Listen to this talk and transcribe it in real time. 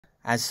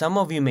As some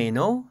of you may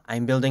know,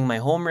 I'm building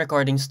my home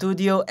recording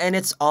studio and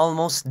it's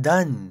almost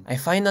done. I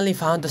finally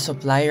found a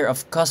supplier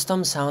of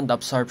custom sound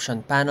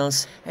absorption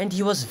panels and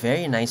he was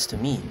very nice to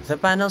me. The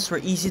panels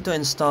were easy to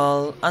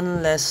install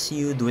unless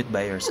you do it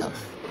by yourself.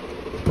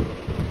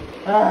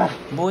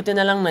 Buti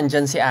na lang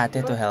nandyan si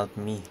ate to help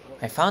me.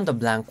 I found a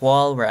blank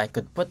wall where I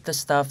could put the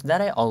stuff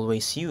that I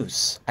always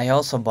use. I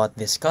also bought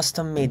this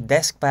custom-made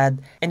desk pad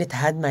and it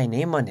had my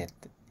name on it.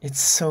 It's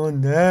so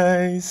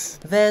nice.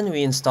 Then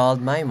we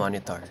installed my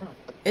monitor.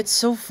 It's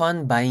so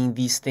fun buying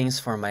these things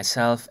for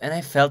myself and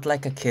I felt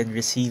like a kid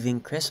receiving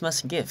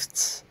Christmas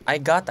gifts. I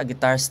got a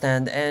guitar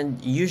stand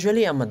and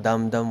usually I'm a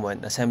dum-dum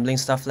when assembling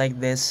stuff like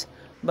this,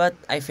 but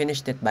I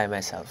finished it by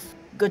myself.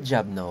 Good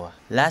job, Noah.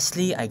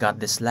 Lastly, I got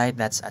this light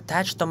that's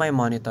attached to my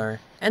monitor,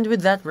 and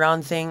with that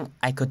round thing,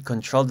 I could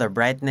control the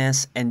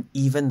brightness and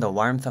even the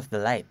warmth of the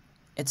light.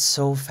 It's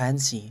so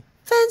fancy.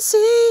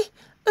 Fancy!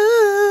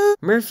 Ooh!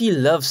 Murphy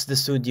loves the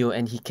studio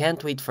and he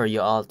can't wait for you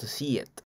all to see it.